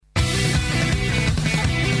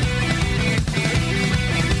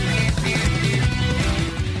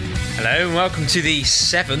Hello and welcome to the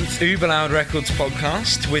 7th Uber Loud Records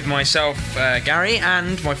podcast with myself, Gary,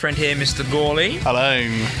 and my friend here, Mr. Gawley. Hello.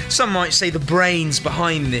 Some might say the brains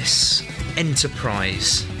behind this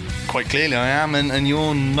enterprise. Quite clearly I am, and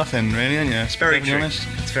you're nothing, really, aren't you? It's very true. Honest.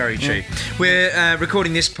 It's very true. We're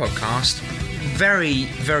recording this podcast very,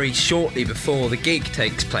 very shortly before the gig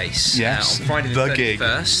takes place. Yes, on Friday the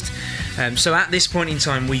 31st. So at this point in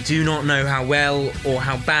time, we do not know how well or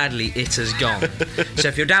how badly it has gone. So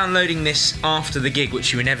if you're downloading this after the gig,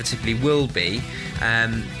 which you inevitably will be,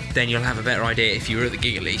 then you'll have a better idea, if you were at the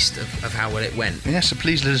gig at least, of how well it went. Yeah, so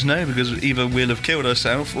please let us know, because either we'll have killed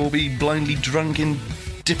ourselves or be blindly drunk in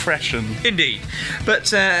depression. Indeed.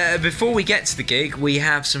 But before we get to the gig, we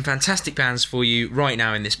have some fantastic bands for you right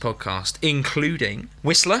now in this podcast, including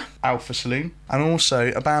Whistler, Alpha Saloon, and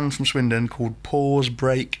also a band from Swindon called Pause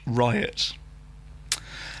Break Riot.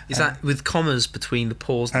 Is that with commas between the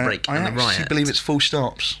pause, the break, and the riot? I actually believe it's full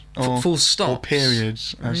stops. Or full stops? Or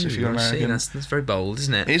periods, as if you're American. That's very bold,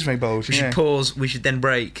 isn't it? It is very bold, We should pause, we should then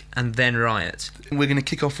break, and then riot. We're going to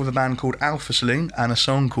kick off with a band called Alpha Saloon and a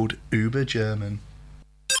song called Uber German.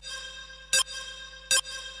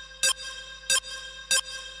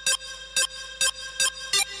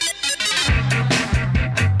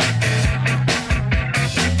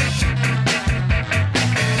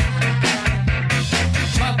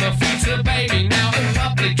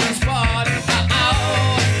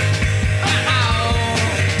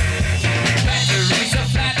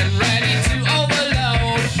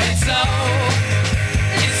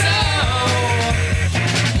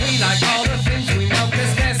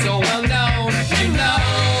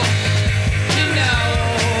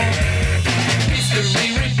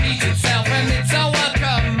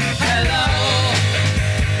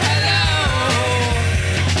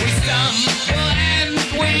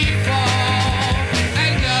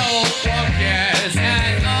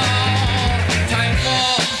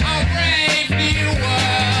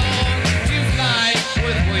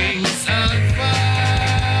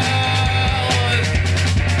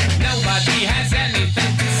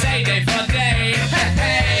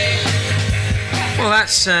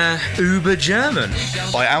 That's Uber German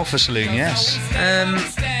by Alpha Saloon, yes.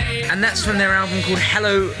 And that's from their album called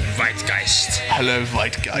Hello Weitgeist. Hello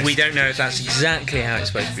Weitgeist. We don't know if that's exactly how it's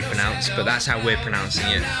supposed to be pronounced, but that's how we're pronouncing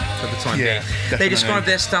it for the time being. Definitely. They describe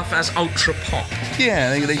their stuff as ultra pop.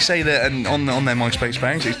 Yeah, they say that, and on their MySpace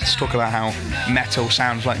page, they talk about how metal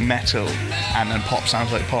sounds like metal and then pop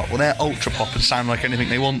sounds like pop. Well, they're ultra pop and sound like anything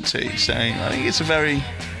they want to. So I think it's a very...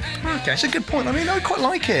 Okay. It's a good point. I mean, I quite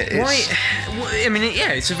like it.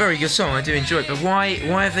 It's a very good song. I do enjoy it. But why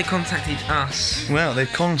have they contacted us? Well,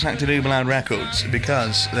 they've contacted Uber Loud Records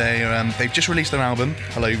because they've just released their album,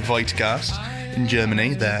 Hello Weitgeist, in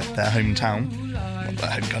Germany, their hometown. Not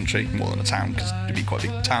their home country, more than a town, because it'd be quite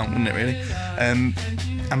a big town, wouldn't it, really?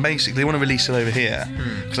 And basically, they want to release it over here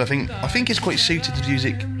because I think it's quite suited to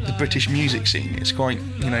the British music scene. It's quite,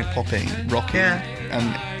 poppy, rocky,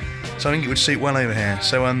 and so I think it would suit well over here.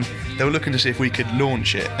 So they were looking to see if we could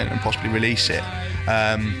launch it and possibly release it,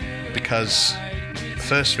 because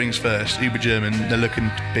first things first, Uber German, they're looking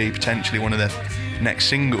to be potentially one of their next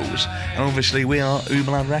singles, and obviously we are Uber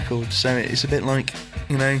Loud Records, so it's a bit like,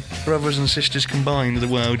 brothers and sisters combined, the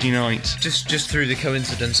world unite. Just through the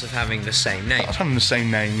coincidence of having the same name. Having the same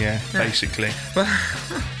name, basically. Well,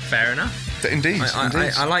 fair enough. Indeed.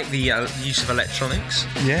 I like the use of electronics.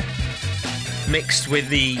 Yeah. Mixed with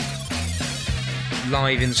the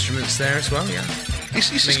live instruments there as well, yeah. It's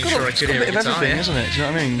got a bit of everything, isn't it? Do you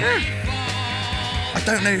know what I mean? Yeah. I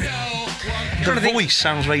don't know. The voice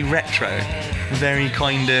sounds very retro, very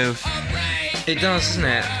kind of... It does, doesn't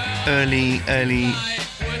it? Early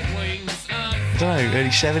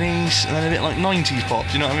 70s, and then a bit like 90s pop,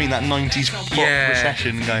 do you know what I mean? That 90s pop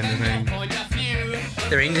recession kind of thing.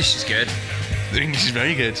 Their English is good. Their English is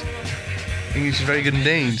very good. English is very good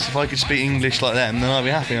indeed. If I could speak English like them, then I'd be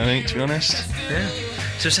happy, I think, to be honest. Yeah.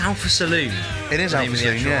 So it's Alpha Saloon. It is Alpha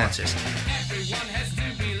Saloon, yeah. Artist.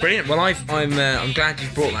 Brilliant. Well, I'm glad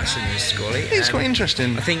you've brought that to me, Mr. Gawley. It's quite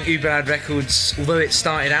interesting. I think Uber Loud Records, although it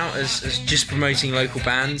started out as just promoting local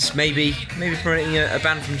bands, maybe promoting a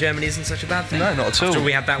band from Germany isn't such a bad thing. No, not at all. After all,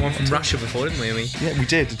 we had that one from Russia before, didn't we? Yeah, we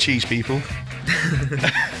did. The cheese people.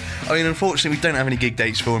 I mean, unfortunately, we don't have any gig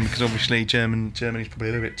dates for them because obviously Germany's probably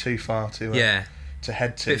a little bit too far to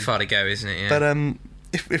head to. A bit far to go, isn't it? Yeah. But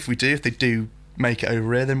if they do make it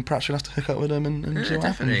over here, then perhaps we'll have to hook up with them and see what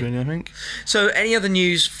happens, really, I think. So, any other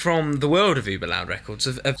news from the world of Uber Loud Records?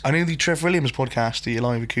 I know the Trev Williams podcast, the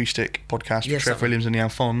live acoustic podcast with Trev Williams and the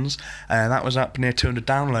Alphons, that was up near 200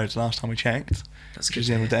 downloads last time we checked. That's which was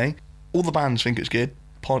the other day. All the bands think it's good.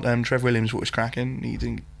 Trev Williams was cracking. He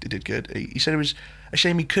did good. He said it was a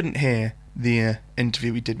shame he couldn't hear the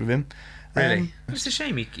interview we did with him. Really? It's a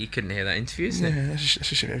shame you couldn't hear that interview, isn't it? Yeah, it's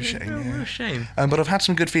a shame. Real shame. But I've had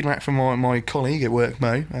some good feedback from my colleague at work,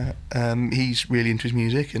 Mo. He's really into his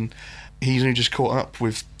music, and he's only just caught up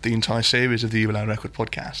with the entire series of the Uber Loud Record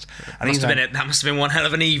podcast. And That must have been one hell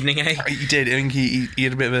of an evening, eh? He did. I think he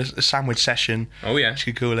had a bit of a sandwich session. Oh yeah,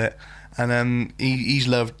 you could call it. And he's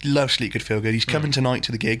loved Sleep Good Feel Good. He's coming tonight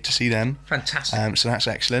to the gig to see them. Fantastic. So that's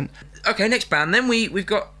excellent. Okay, next band then we've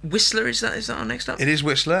got Whistler. Is that our next up? It is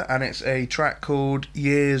Whistler, and it's a track called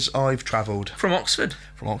Years I've Travelled. From Oxford.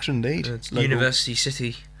 From Oxford, indeed. It's University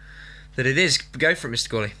City that it is. Go for it, Mr.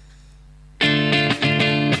 Gawley.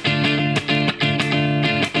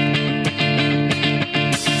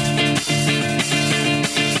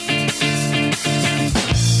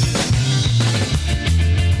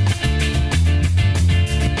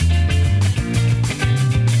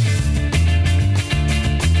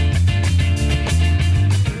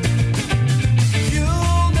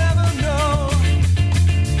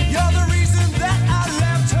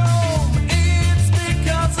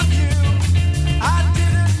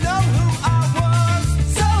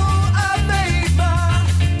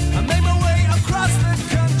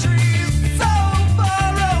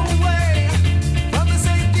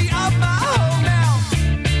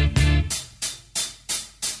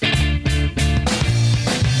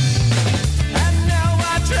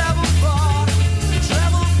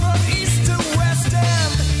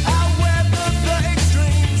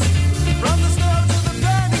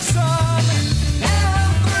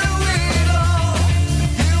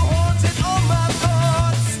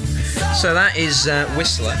 So that is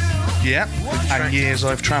Whistler. Yeah, and Years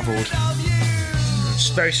I've Travelled.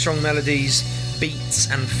 Very strong melodies, beats,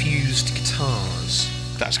 and fused guitars.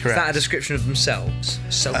 That's correct. Is that a description of themselves?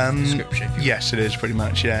 Self-description? Yes, it is, pretty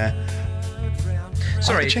much, yeah.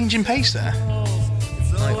 Sorry. Change in pace there.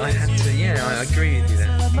 I had to, I agree with you there.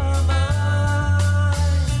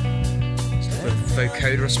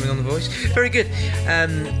 Vocoder or something on the voice. Very good.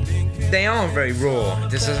 They are very raw.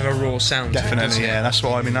 This does have a raw sound. Definitely, to it, yeah. That's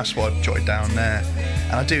what I've jotted down there.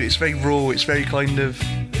 And I do. It's very raw. It's very kind of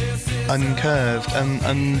uncurved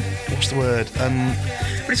and what's the word?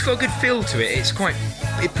 But it's got a good feel to it. It's quite.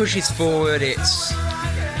 It pushes forward. It's.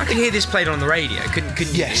 I can hear this played on the radio. Couldn't you?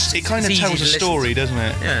 Yes, it kind of tells a story, doesn't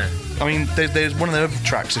it? Yeah. I mean, there's one of the other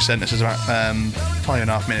tracks they sent us is about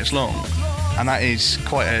 5.5 minutes long. And that is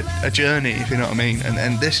quite a journey, if you know what I mean.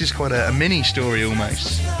 And this is quite a mini story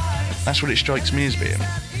almost. That's what it strikes me as being.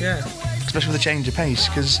 Yeah. Especially with a change of pace,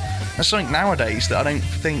 because that's something nowadays that I don't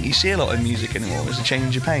think you see a lot of music anymore, is a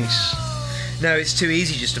change of pace. No, it's too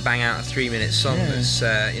easy just to bang out a 3-minute song that's,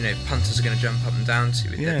 punters are going to jump up and down to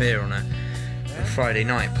with their beer on a Friday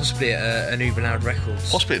night, possibly at an Uber Loud Records.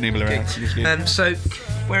 Possibly at an Uber Loud Records. So,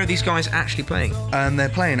 where are these guys actually playing? They're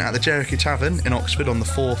playing at the Jericho Tavern in Oxford on the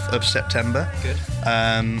 4th of September. Good.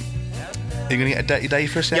 Are you going to get a day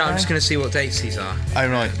for us? Yeah, I'm just going to see what dates these are. Oh,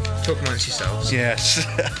 right. Talk amongst yourselves. Yes.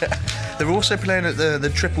 They're also playing at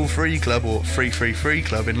the Triple Free Club, or Free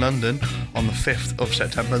Club in London on the 5th of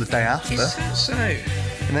September, the day after. Is that so?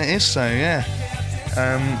 And it is so, yeah.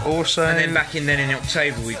 Also... And then back in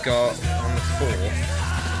October we've got on the 4th.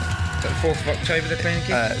 Is that the 4th of October they're playing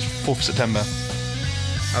again? It's 4th of September.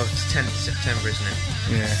 Oh, it's 10th of September, isn't it?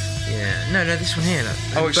 Yeah. Yeah. No, this one here, look.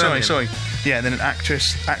 Oh, sorry. Yeah, and then an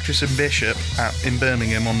Actress and Bishop in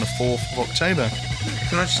Birmingham on the 4th of October.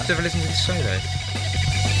 Can I just have a listen to this solo?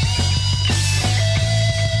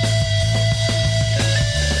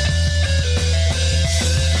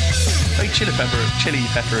 Very chili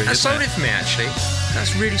peppery. That sold it for me, actually.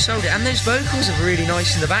 That's really sold it. And those vocals are really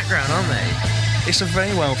nice in the background, aren't they? It's a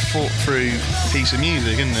very well thought through piece of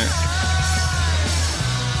music, isn't it?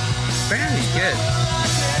 Very good.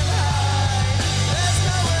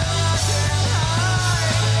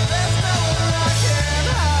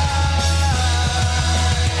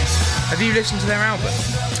 Have you listened to their album?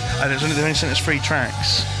 They've only sent us 3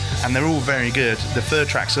 tracks, and they're all very good. The third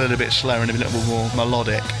track's a little bit slower and a little bit more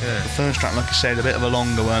melodic. Yeah. The first track, like I said, a bit of a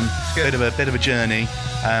longer one, bit of a journey.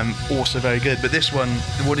 Also very good. But this one,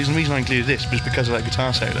 the reason I included this was because of that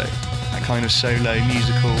guitar solo, that kind of solo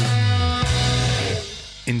musical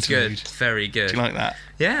interlude. Good, very good. Do you like that?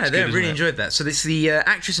 Yeah, they really enjoyed that. So this is the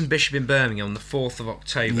Actress and Bishop in Birmingham on the 4th of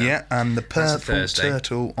October. Yeah, and the Purple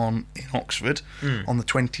Turtle in Oxford on the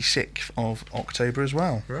 26th of October as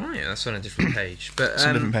well. Right, that's on a different page. But it's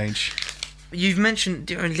on a different page. You've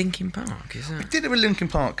mentioned Linkin Park, is that? We did it with Linkin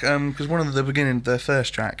Park because one of the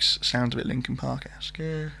first tracks sounds a bit Linkin Park-esque.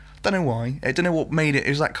 Yeah. Don't know why. I don't know what made it. It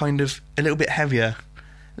was that kind of a little bit heavier,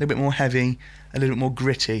 a little bit more heavy. a little bit more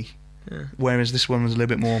gritty, whereas this one was a little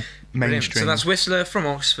bit more Brilliant. mainstream. So that's Whistler from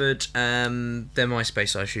Oxford. Their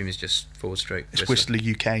MySpace, I assume, is just /. It's Whistler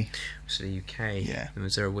UK. Whistler UK. Yeah. And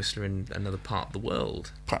was there a Whistler in another part of the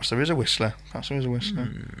world? Perhaps there is a Whistler.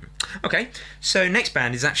 Okay, so next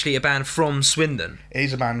band is actually a band from Swindon. It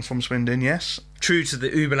is a band from Swindon, yes. True to the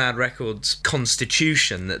Uberlad Records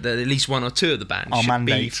constitution that at least one or two of the bands Our should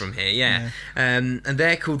be mandate. from here, yeah. And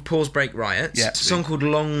they're called Pause Break Riots. Yeah. A song called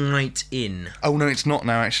Long Night In. Oh, no, it's not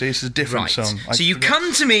now, actually. It's a different Right. song. So you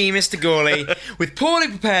come to me, Mr. Gawley, with poorly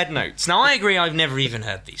prepared notes. Now, I agree I've never even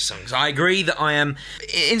heard these songs. I agree that I am,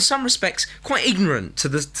 in some respects, quite ignorant to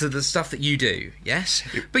the stuff that you do, yes?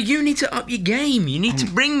 But you need to up your game. You need to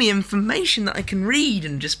bring me information that I can read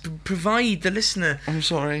and just provide the listener I'm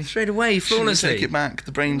sorry. straight away, Shouldn't flawlessly. take it back.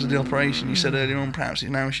 The brains of the operation. You said earlier on, perhaps it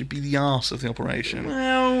now should be the arse of the operation.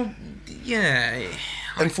 Well, yeah.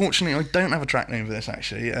 Unfortunately, I don't have a track name for this,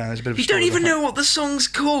 actually. There's a bit of a You don't story even behind- know what the song's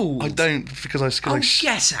called. I don't, because I... Oh,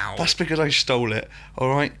 get out. That's because I stole it,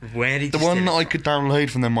 alright? Where did The you one steal that it I could download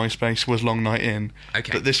from their MySpace was Long Night In.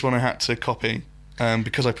 Okay. But this one I had to copy.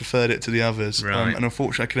 Because I preferred it to the others. Right. And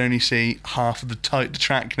unfortunately, I could only see half of the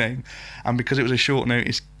track name. And because it was a short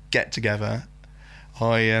notice get-together,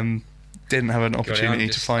 I didn't have an opportunity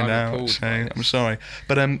to find I'm out. appalled So by this. I'm sorry.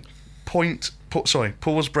 But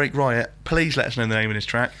Pause Break Riot, please let us know the name of this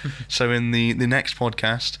track. So in the next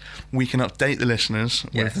podcast, we can update the listeners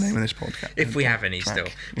with Yes. the name of this podcast. If we have any track. still.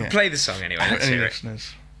 Yeah. We'll play the song anyway. Let's Any hear it.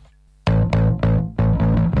 listeners.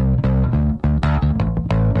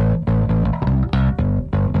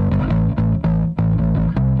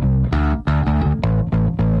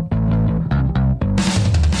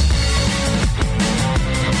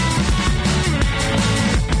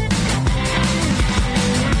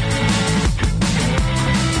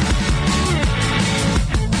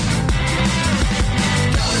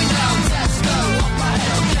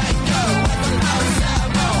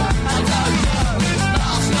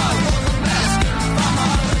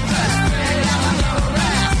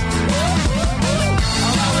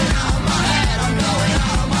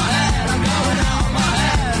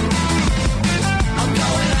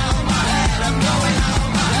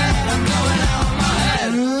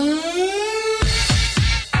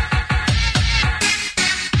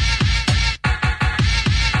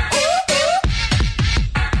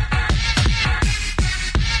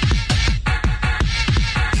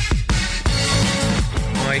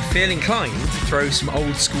 I feel inclined to throw some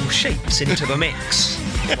old school shapes into the mix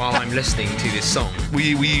while I'm listening to this song. Were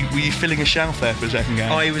you filling a shelf there for a second,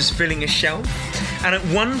 Gary? I was filling a shelf, and at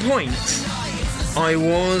one point, I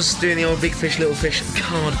was doing the old Big Fish, Little Fish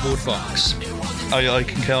cardboard box. I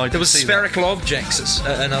concur. There was spherical objects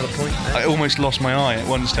at another point. I almost lost my eye at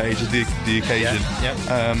one stage of the occasion.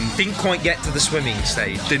 Didn't quite get to the swimming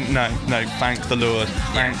stage. Didn't no. Thank the Lord.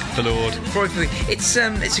 Thank the Lord. Probably, it's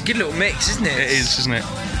a good little mix, isn't it? It is, isn't it?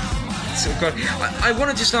 So, God, I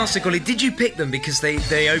want to just ask the Golly, did you pick them because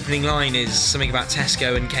the opening line is something about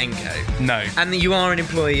Tesco and Kenco? No. And you are an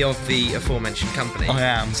employee of the aforementioned company. I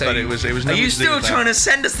am, but it was Are nothing you to do still with that. trying to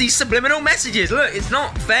send us these subliminal messages? Look, it's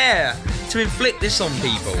not fair to inflict this on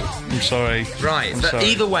people. I'm sorry. Right, I'm but sorry.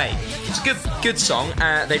 either way, it's a good song.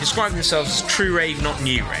 They describe themselves as true rave, not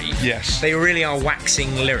new rave. Yes. They really are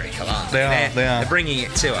waxing lyrical, aren't They are, they are. They're bringing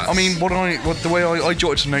it to us. I mean, the way I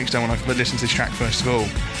jotted some notes down when I listened to this track first of all,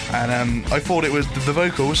 and I thought it was the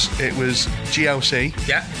vocals. It was GLC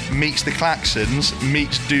Yeah. meets the Klaxons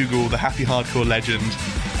meets Dougal, the happy hardcore legend,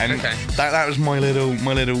 and Okay. that was my little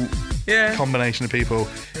Yeah. combination of people.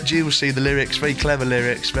 GLC, the lyrics, very clever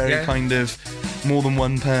lyrics, very Yeah. kind of more than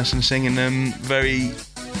one person singing them. Very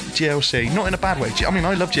GLC, not in a bad way. I mean,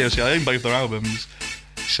 I love GLC. I own both their albums,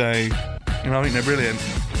 so I think they're brilliant.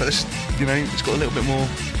 But this, it's got a little bit more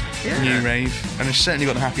new rave, and it's certainly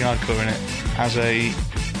got the happy hardcore in it. As a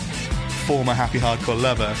former happy hardcore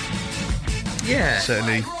lover, Yeah.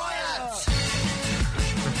 certainly.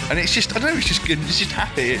 And it's just, I don't know, it's just good. It's just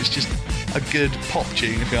happy. It's just a good pop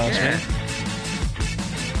tune, if you ask Yeah. me.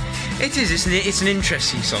 It is. It's an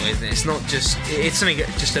interesting song, isn't it? It's not just. It's something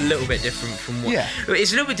just a little bit different from what. Yeah.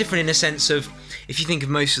 It's a little bit different in a sense of, if you think of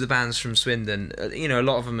most of the bands from Swindon, a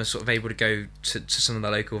lot of them are sort of able to go to some of the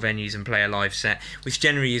local venues and play a live set, which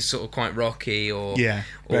generally is sort of quite rocky or very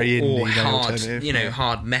indie, or very hard, alternative,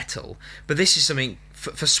 hard metal. But this is something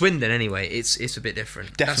for Swindon anyway. It's a bit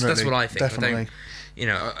different. That's Definitely, what I think. definitely.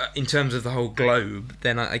 In terms of the whole globe,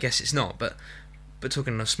 then I guess it's not, but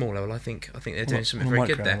talking on a small level, I think they're doing something on a very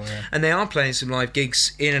good micro there. level, yeah. And they are playing some live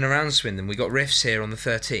gigs in and around Swindon. We got Riffs here on the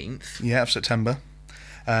 13th. Yeah, of September.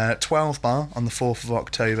 12 Bar on the 4th of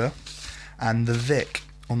October, and the Vic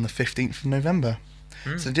on the 15th of November.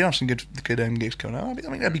 So they do have some good gigs coming up. I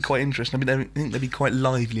think that'd be quite interesting. I think they'd be quite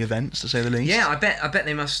lively events, to say the least. Yeah, I bet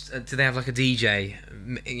they must. Do they have like a DJ,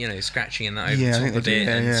 scratching in that over the top of it,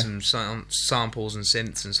 and some samples and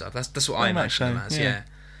synths and stuff? That's what I imagine them as. Yeah.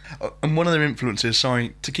 And one of their influences,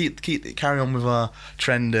 sorry, to carry on with our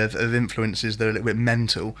trend of influences that are a little bit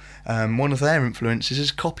mental. One of their influences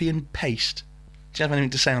is copy and paste. Do you have anything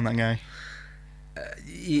to say on that, guy?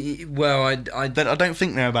 Well, I don't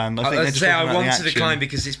think they're a band. I want to decline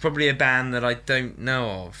because it's probably a band that I don't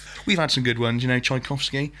know of. We've had some good ones,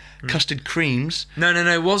 Tchaikovsky, Custard Creams. No,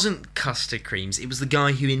 it wasn't Custard Creams. It was the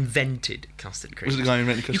guy who invented Custard Creams. Was it the guy who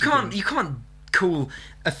invented Custard Creams? You can't call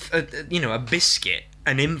a biscuit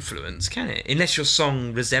an influence, can it? Unless your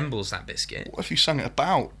song resembles that biscuit. What if you sang it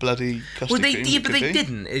about bloody custard creams? But they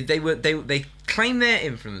didn't. They claimed their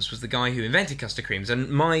influence was the guy who invented custard creams, and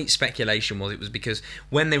my speculation was it was because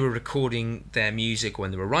when they were recording their music or when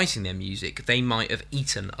they were writing their music, they might have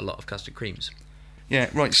eaten a lot of custard creams. Yeah,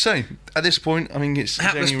 right. So at this point, I mean, it's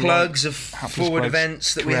hapless plugs of forward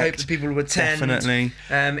events that we hope that people will attend. Definitely.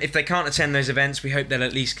 If they can't attend those events, we hope they'll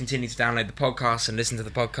at least continue to download the podcast and listen to the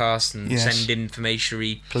podcast and send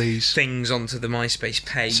informationary things onto the MySpace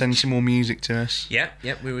page. Send some more music to us.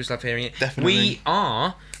 Yep. We always love hearing it. Definitely.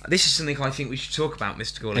 This is something I think we should talk about,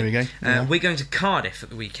 Mr. Gawley. Here we go. We're going to Cardiff at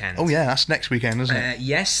the weekend. Oh yeah, that's next weekend, isn't it?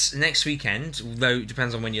 Yes, next weekend, although it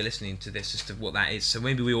depends on when you're listening to this as to what that is. So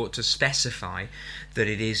maybe we ought to specify that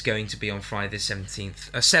it is going to be on Friday the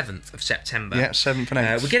 7th of September. Yeah, 7th and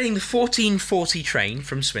 8th. We're getting the 14:40 train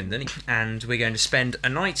from Swindon, and we're going to spend a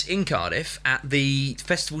night in Cardiff at the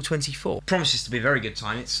Festival 24. Promises to be a very good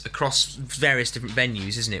time. It's across various different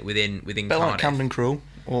venues, isn't it, within Cardiff? Like Camden Cruel,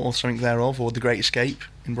 or something thereof, or The Great Escape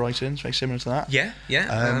in Brighton. It's very similar to that. Yeah.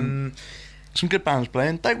 Some good bands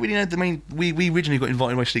playing. Don't really know. I mean, we originally got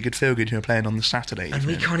invited by Good Feel Good, who are playing on the Saturday evening. And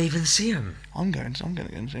we can't even see them. I'm going to go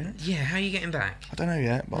and see it. Yeah, how are you getting back? I don't know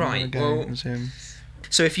yet, but I'm going to go and see them.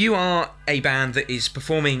 So if you are a band that is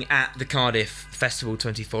performing at the Cardiff Festival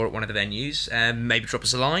 24 at one of the venues, maybe drop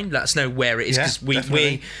us a line. Let us know where it is, because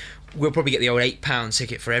we'll probably get the old £8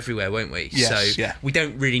 ticket for everywhere, won't we? Yes, so we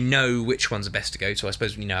don't really know which ones are best to go to. I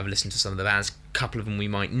suppose I've listened to some of the bands. A couple of them we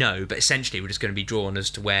might know, but essentially we're just going to be drawn as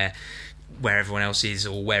to where everyone else is,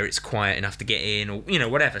 or where it's quiet enough to get in, or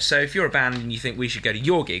whatever. So if you're a band and you think we should go to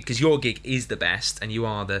your gig because your gig is the best, and you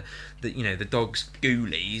are the dog's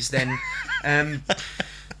ghoulies, then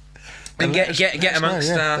get amongst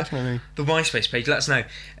the MySpace page. Let us know.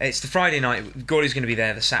 It's the Friday night. Gawley's going to be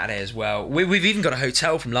there the Saturday as well. We've even got a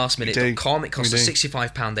hotel from lastminute.com. It costs us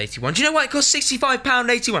 £65.81. Do you know why it costs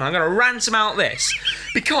 £65.81? I'm going to ransom out this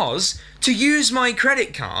because to use my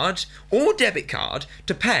credit card or debit card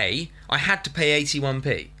to pay, I had to pay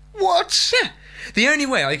 81p. What? Yeah. The only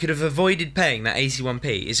way I could have avoided paying that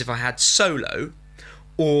 81p is if I had Solo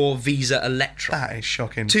or Visa Electron. That is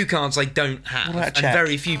shocking. Two cards I don't have, and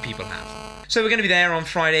very few people have. So we're going to be there on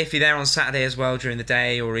Friday. If you're there on Saturday as well during the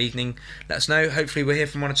day or evening, let us know. Hopefully we'll hear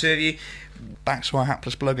from one or two of you. Back to our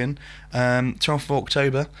hapless plug-in. 12th of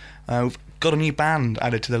October, we've got a new band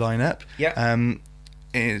added to the lineup. Yeah.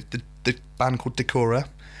 The band called Decora.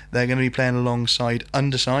 They're going to be playing alongside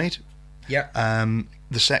Underside. Yeah.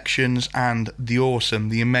 The Sections and the awesome,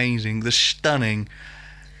 the amazing, the stunning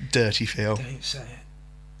Dirty Phil. Don't say it.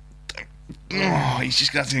 Oh, he's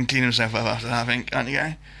just going to have to clean himself up after that, I think, aren't you,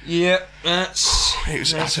 guy? Yeah,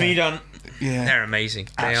 that's me done. Yeah, they're amazing.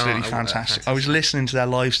 Absolutely fantastic. I was listening to their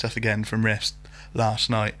live stuff again from Riffs last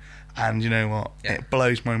night, and you know what? Yeah. It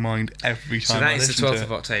blows my mind every time. So that is the 12th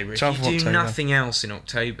of October. If you do nothing else in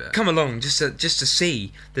October, come along just to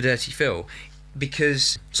see the Dirty Phil,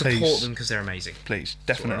 because support them because they're amazing. Please,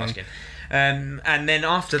 definitely. And then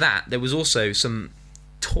after that, there was also some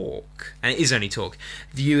talk, and it is only talk.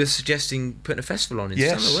 You were suggesting putting a festival on in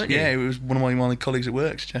summer, weren't you? Yeah, it was one of my colleagues at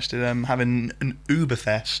work suggested having an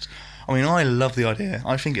Uberfest. I mean, I love the idea.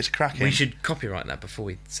 I think it's cracking. We should copyright that before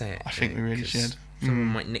we say it. I think we really should. Someone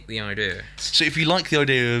might nick the idea. So if you like the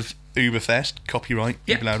idea of Uberfest, copyright,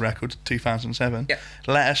 Uber Loud Records 2007,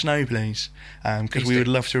 let us know, please. Because we would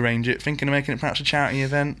love to arrange it. Thinking of making it perhaps a charity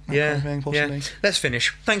event, possibly. Yeah. Let's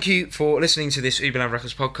finish. Thank you for listening to this Uber Loud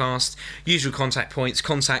Records podcast. Usual contact points,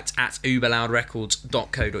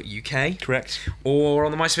 contact@uberloudrecords.co.uk. Correct. Or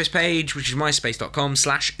on the MySpace page, which is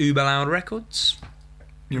myspace.com/uberloudrecords.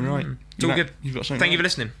 You're right. It's all good. You've got something. Thank you for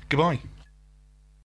listening. Goodbye.